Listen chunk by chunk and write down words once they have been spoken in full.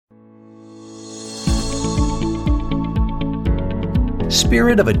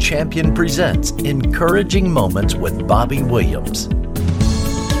Spirit of a Champion presents Encouraging Moments with Bobby Williams.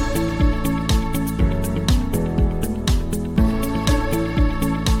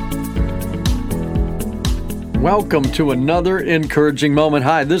 Welcome to another encouraging moment.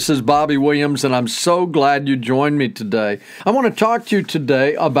 Hi, this is Bobby Williams, and I'm so glad you joined me today. I want to talk to you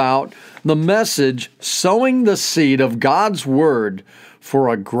today about the message, Sowing the Seed of God's Word for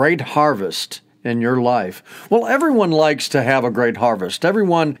a Great Harvest in your life. Well, everyone likes to have a great harvest.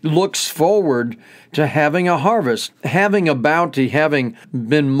 Everyone looks forward to having a harvest, having a bounty, having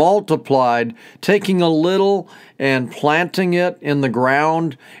been multiplied, taking a little and planting it in the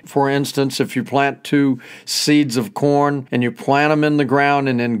ground. For instance, if you plant 2 seeds of corn and you plant them in the ground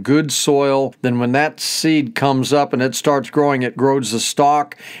and in good soil, then when that seed comes up and it starts growing, it grows a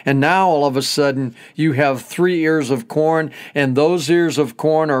stalk. And now all of a sudden you have 3 ears of corn, and those ears of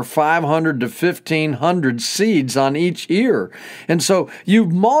corn are 500 to 1,500 seeds on each ear. And so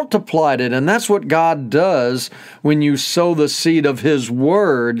you've multiplied it, and that's what God does when you sow the seed of His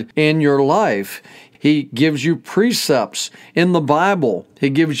Word in your life. He gives you precepts in the Bible. He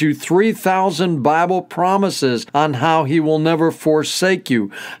gives you 3,000 Bible promises on how He will never forsake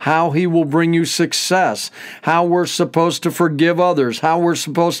you, how He will bring you success, how we're supposed to forgive others, how we're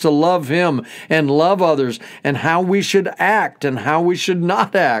supposed to love Him and love others, and how we should act and how we should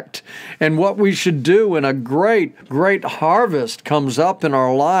not act, and what we should do. And a great, great harvest comes up in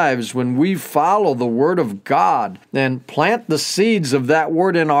our lives when we follow the Word of God and plant the seeds of that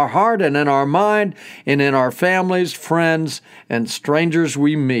Word in our heart and in our mind and in our families, friends, and strangers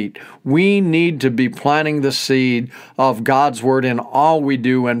we meet. We need to be planting the seed of God's Word in all we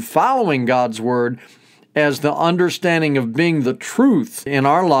do and following God's Word as the understanding of being the truth in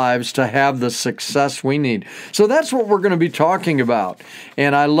our lives to have the success we need. So that's what we're going to be talking about.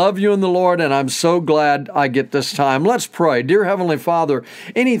 And I love you in the Lord, and I'm so glad I get this time. Let's pray. Dear Heavenly Father,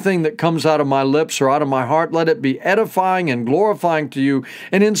 anything that comes out of my lips or out of my heart, let it be edifying and glorifying to you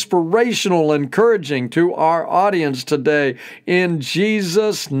and inspirational, encouraging to our audience today. In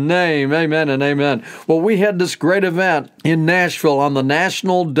Jesus' name, amen and amen. Well, we had this great event in Nashville on the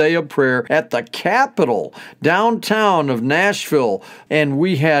National Day of Prayer at the Capitol downtown of Nashville, and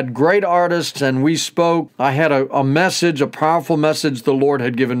we had great artists, and we spoke. I had a message, a powerful message the Lord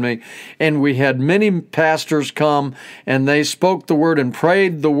had given me, and we had many pastors come, and they spoke the Word and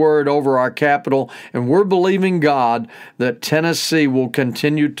prayed the Word over our capital, and we're believing God that Tennessee will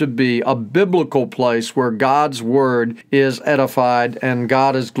continue to be a biblical place where God's Word is edified and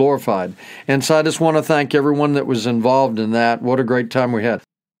God is glorified. And so I just want to thank everyone that was involved in that. What a great time we had.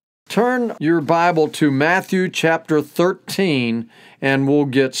 Turn your Bible to Matthew chapter 13, and we'll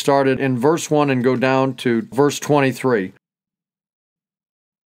get started in verse 1 and go down to verse 23.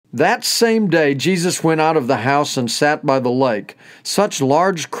 That same day, Jesus went out of the house and sat by the lake. Such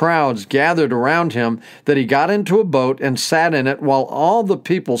large crowds gathered around him that he got into a boat and sat in it while all the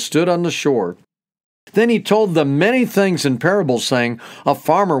people stood on the shore. Then he told them many things in parables, saying, A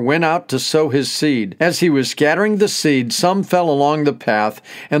farmer went out to sow his seed. As he was scattering the seed, some fell along the path,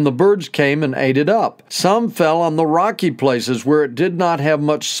 and the birds came and ate it up. Some fell on the rocky places where it did not have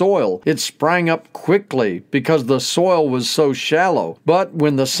much soil. It sprang up quickly because the soil was so shallow. But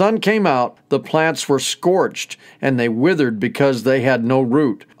when the sun came out, the plants were scorched, and they withered because they had no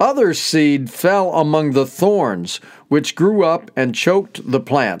root. Other seed fell among the thorns, which grew up and choked the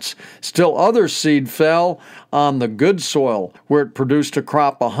plants. Still other seed fell on the good soil, where it produced a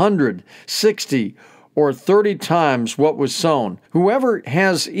crop 100, 60, or 30 times what was sown. Whoever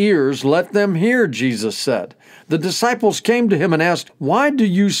has ears, let them hear, Jesus said. The disciples came to him and asked, Why do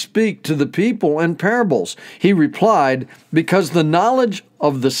you speak to the people in parables? He replied, Because the knowledge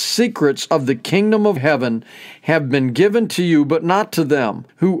of the secrets of the kingdom of heaven have been given to you, but not to them.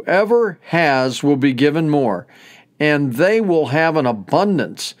 Whoever has will be given more, and they will have an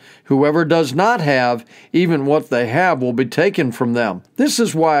abundance. Whoever does not have, even what they have will be taken from them. This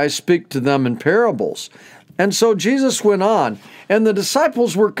is why I speak to them in parables. And so Jesus went on, and the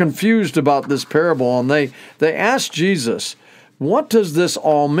disciples were confused about this parable, and they asked Jesus, what does this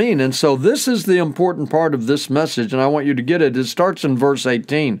all mean? And so this is the important part of this message, and I want you to get it. It starts in verse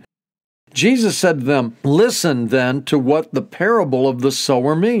 18. Jesus said to them, Listen then to what the parable of the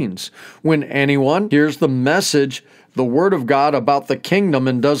sower means. When anyone hears the message, the word of God about the kingdom,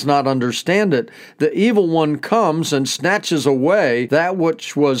 and does not understand it, the evil one comes and snatches away that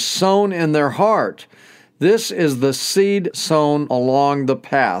which was sown in their heart. This is the seed sown along the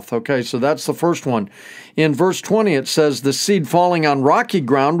path. Okay, so that's the first one. In verse 20, it says, the seed falling on rocky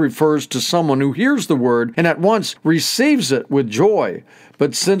ground refers to someone who hears the word and at once receives it with joy.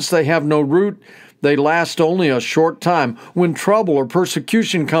 But since they have no root, they last only a short time. When trouble or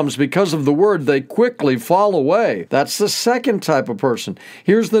persecution comes because of the word, they quickly fall away. That's the second type of person.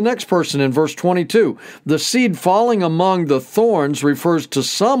 Here's the next person in verse 22. The seed falling among the thorns refers to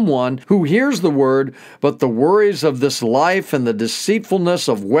someone who hears the word, but the worries of this life and the deceitfulness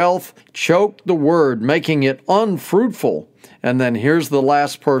of wealth choke the word, making it unfruitful. And then here's the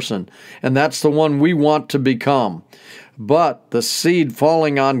last person, and that's the one we want to become. But the seed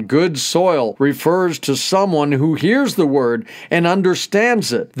falling on good soil refers to someone who hears the word and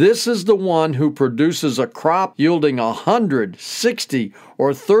understands it. This is the one who produces a crop yielding 100, 60,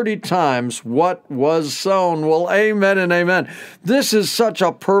 or 30 times what was sown. Well, amen and amen. This is such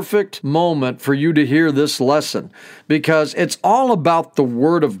a perfect moment for you to hear this lesson because it's all about the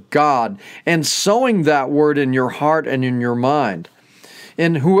Word of God and sowing that Word in your heart and in your mind.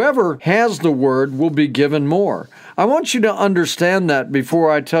 And whoever has the Word will be given more. I want you to understand that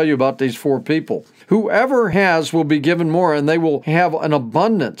before I tell you about these four people. Whoever has will be given more, and they will have an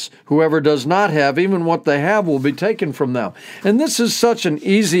abundance. Whoever does not have, even what they have will be taken from them. And this is such an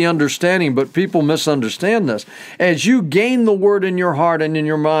easy understanding, but people misunderstand this. As you gain the Word in your heart and in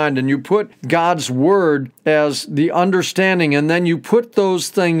your mind, and you put God's Word as the understanding, and then you put those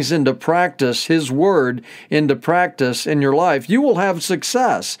things into practice, His Word into practice in your life, you will have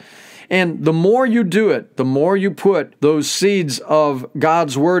success. And the more you do it, the more you put those seeds of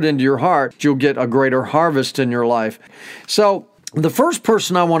God's Word into your heart, you'll get a greater harvest in your life. So, the first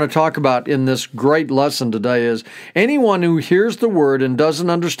person I want to talk about in this great lesson today is anyone who hears the Word and doesn't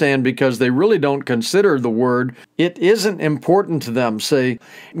understand because they really don't consider the Word, it isn't important to them. See,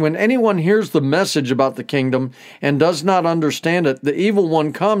 when anyone hears the message about the kingdom and does not understand it, the evil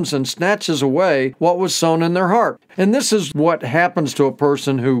one comes and snatches away what was sown in their heart. And this is what happens to a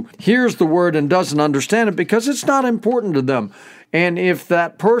person who hears the Word and doesn't understand it because it's not important to them. And if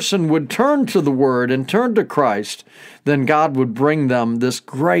that person would turn to the Word and turn to Christ, then God would bring them this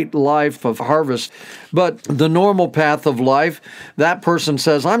great life of harvest. But the normal path of life, that person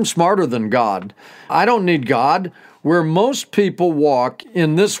says, I'm smarter than God. I don't need God. Where most people walk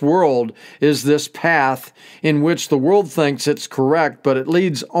in this world is this path in which the world thinks it's correct, but it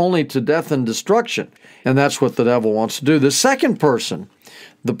leads only to death and destruction. And that's what the devil wants to do. The second person,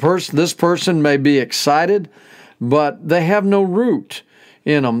 this person may be excited, but they have no root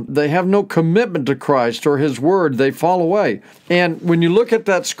in them. They have no commitment to Christ or His Word. They fall away. And when you look at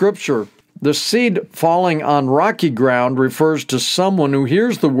that scripture, the seed falling on rocky ground refers to someone who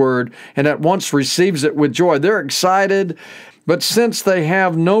hears the Word and at once receives it with joy. They're excited, but since they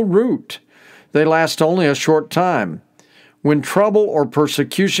have no root, they last only a short time. When trouble or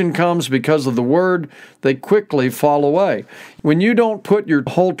persecution comes because of the Word, they quickly fall away. When you don't put your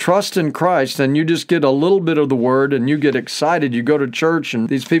whole trust in Christ and you just get a little bit of the Word and you get excited, you go to church and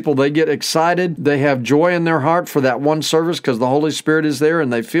these people, they get excited. They have joy in their heart for that one service because the Holy Spirit is there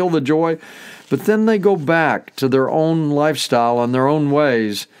and they feel the joy. But then they go back to their own lifestyle and their own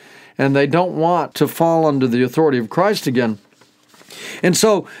ways, and they don't want to fall under the authority of Christ again. And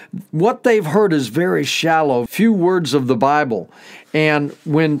so what they've heard is very shallow, few words of the Bible. And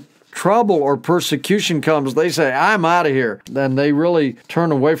when trouble or persecution comes, they say, I'm out of here. Then they really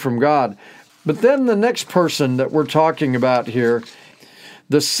turn away from God. But then the next person that we're talking about here,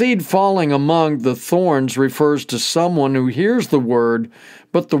 the seed falling among the thorns refers to someone who hears the Word,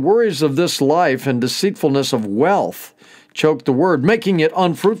 but the worries of this life and deceitfulness of wealth choke the Word, making it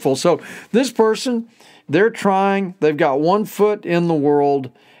unfruitful. So this person, they've got 1 foot in the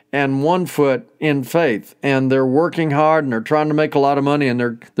world and 1 foot in faith, and they're working hard and they're trying to make a lot of money, and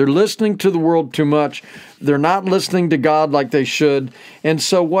they're listening to the world too much. They're not listening to God like they should. And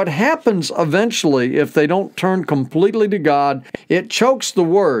so what happens eventually, if they don't turn completely to God, it chokes the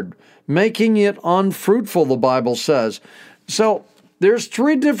Word, making it unfruitful, the Bible says. So there's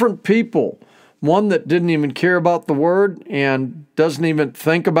 3 different people. One that didn't even care about the Word and doesn't even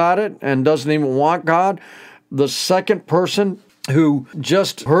think about it and doesn't even want God. The second person who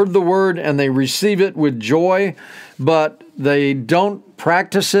just heard the Word and they receive it with joy, but they don't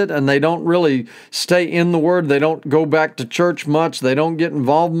practice it and they don't really stay in the Word. They don't go back to church much. They don't get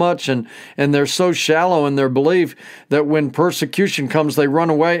involved much, and they're so shallow in their belief that when persecution comes, they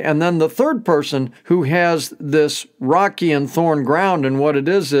run away. And then the third person who has this rocky and thorn ground, and what it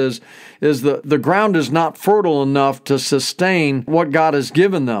is the ground is not fertile enough to sustain what God has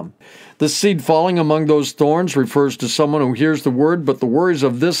given them. The seed falling among those thorns refers to someone who hears the Word, but the worries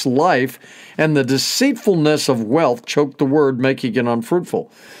of this life and the deceitfulness of wealth choke the Word, making it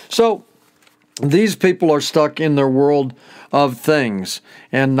unfruitful. So These people are stuck in their world of things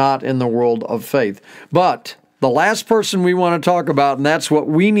and not in the world of faith. But the last person we want to talk about, and that's what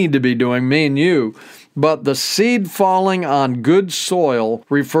we need to be doing, me and you, but the seed falling on good soil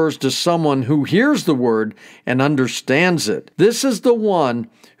refers to someone who hears the word and understands it. This is the one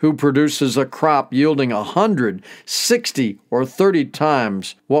who produces a crop yielding 100, 60, or 30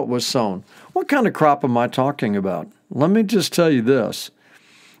 times what was sown. What kind of crop am I talking about? Let me just tell you this.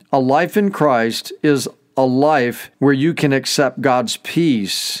 A life in Christ is a life where you can accept God's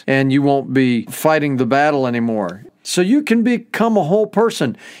peace and you won't be fighting the battle anymore. So you can become a whole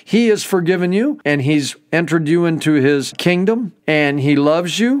person. He has forgiven you and He's entered you into His kingdom and He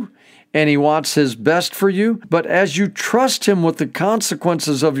loves you and He wants His best for you. But as you trust Him with the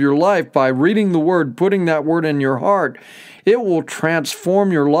consequences of your life by reading the Word, putting that Word in your heart, it will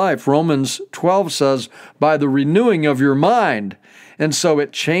transform your life. Romans 12 says, by the renewing of your mind. And so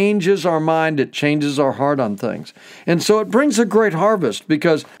it changes our mind, it changes our heart on things. And so it brings a great harvest,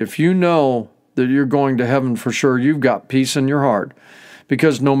 because if you know that you're going to heaven for sure, you've got peace in your heart.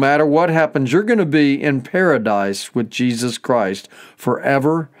 Because no matter what happens, you're going to be in paradise with Jesus Christ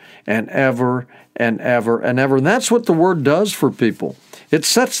forever and ever and ever and ever. And that's what the Word does for people. It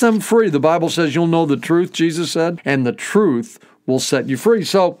sets them free. The Bible says you'll know the truth, Jesus said, and the truth will set you free.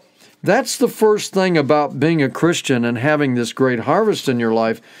 So that's the first thing about being a Christian and having this great harvest in your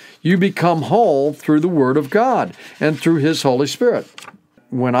life. You become whole through the Word of God and through His Holy Spirit.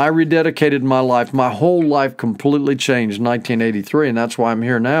 When I rededicated my life, my whole life completely changed in 1983, and that's why I'm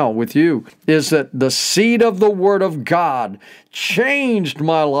here now with you, is that the seed of the Word of God changed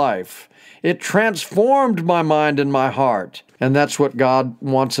my life. It transformed my mind and my heart, and that's what God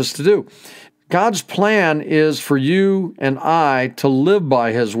wants us to do. God's plan is for you and I to live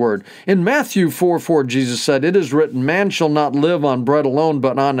by His Word. In Matthew 4:4, Jesus said, "It is written, man shall not live on bread alone,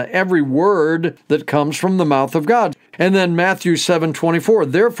 but on every word that comes from the mouth of God." And then Matthew 7:24,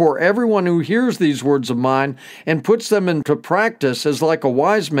 "Therefore everyone who hears these words of mine and puts them into practice is like a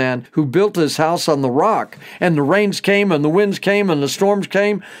wise man who built his house on the rock. And the rains came, and the winds came, and the storms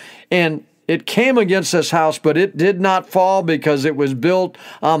came, and it came against this house, but it did not fall because it was built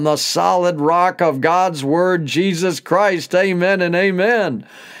on the solid rock of God's Word, Jesus Christ." Amen and amen.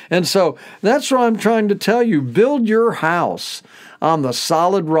 And so that's what I'm trying to tell you. Build your house on the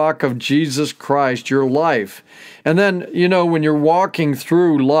solid rock of Jesus Christ, your life. And then, when you're walking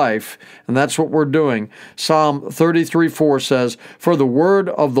through life, and that's what we're doing, Psalm 33:4 says, "For the word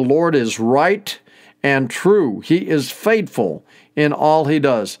of the Lord is right and true. He is faithful in all He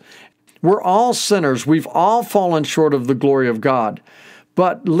does." We're all sinners. We've all fallen short of the glory of God.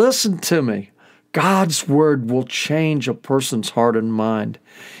 But listen to me. God's Word will change a person's heart and mind.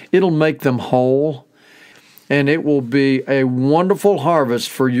 It'll make them whole, and it will be a wonderful harvest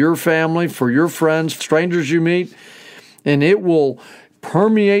for your family, for your friends, strangers you meet, and it will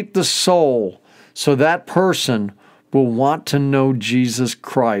permeate the soul so that person will want to know Jesus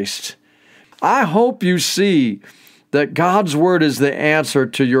Christ. I hope you see that God's Word is the answer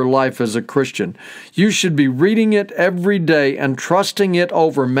to your life as a Christian. You should be reading it every day and trusting it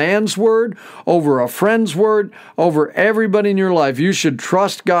over man's word, over a friend's word, over everybody in your life. You should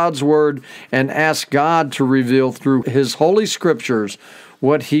trust God's Word and ask God to reveal through His Holy Scriptures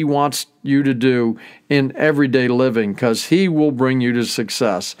what He wants you to do in everyday living, because He will bring you to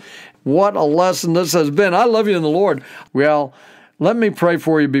success. What a lesson this has been. I love you in the Lord. Well, let me pray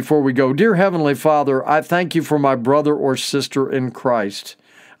for you before we go. Dear Heavenly Father, I thank You for my brother or sister in Christ.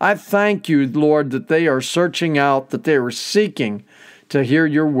 I thank You, Lord, that they are searching out, that they are seeking to hear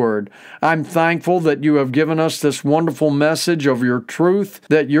Your Word. I'm thankful that You have given us this wonderful message of Your truth,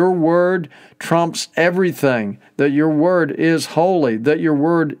 that Your Word trumps everything, that Your Word is holy, that Your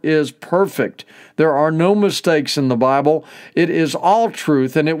Word is perfect. There are no mistakes in the Bible. It is all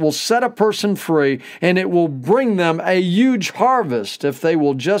truth, and it will set a person free, and it will bring them a huge harvest if they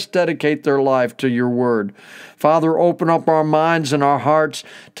will just dedicate their life to Your Word. Father, open up our minds and our hearts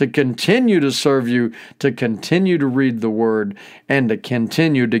to continue to serve You, to continue to read the Word, and to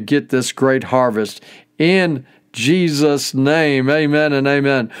continue to get this great harvest in Jesus' name. Amen and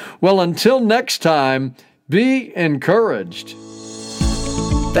amen. Well, until next time, be encouraged.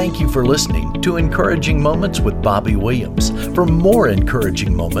 Thank you for listening to Encouraging Moments with Bobby Williams. For more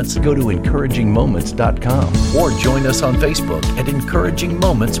encouraging moments, go to encouragingmoments.com or join us on Facebook at Encouraging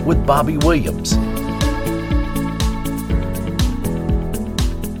Moments with Bobby Williams.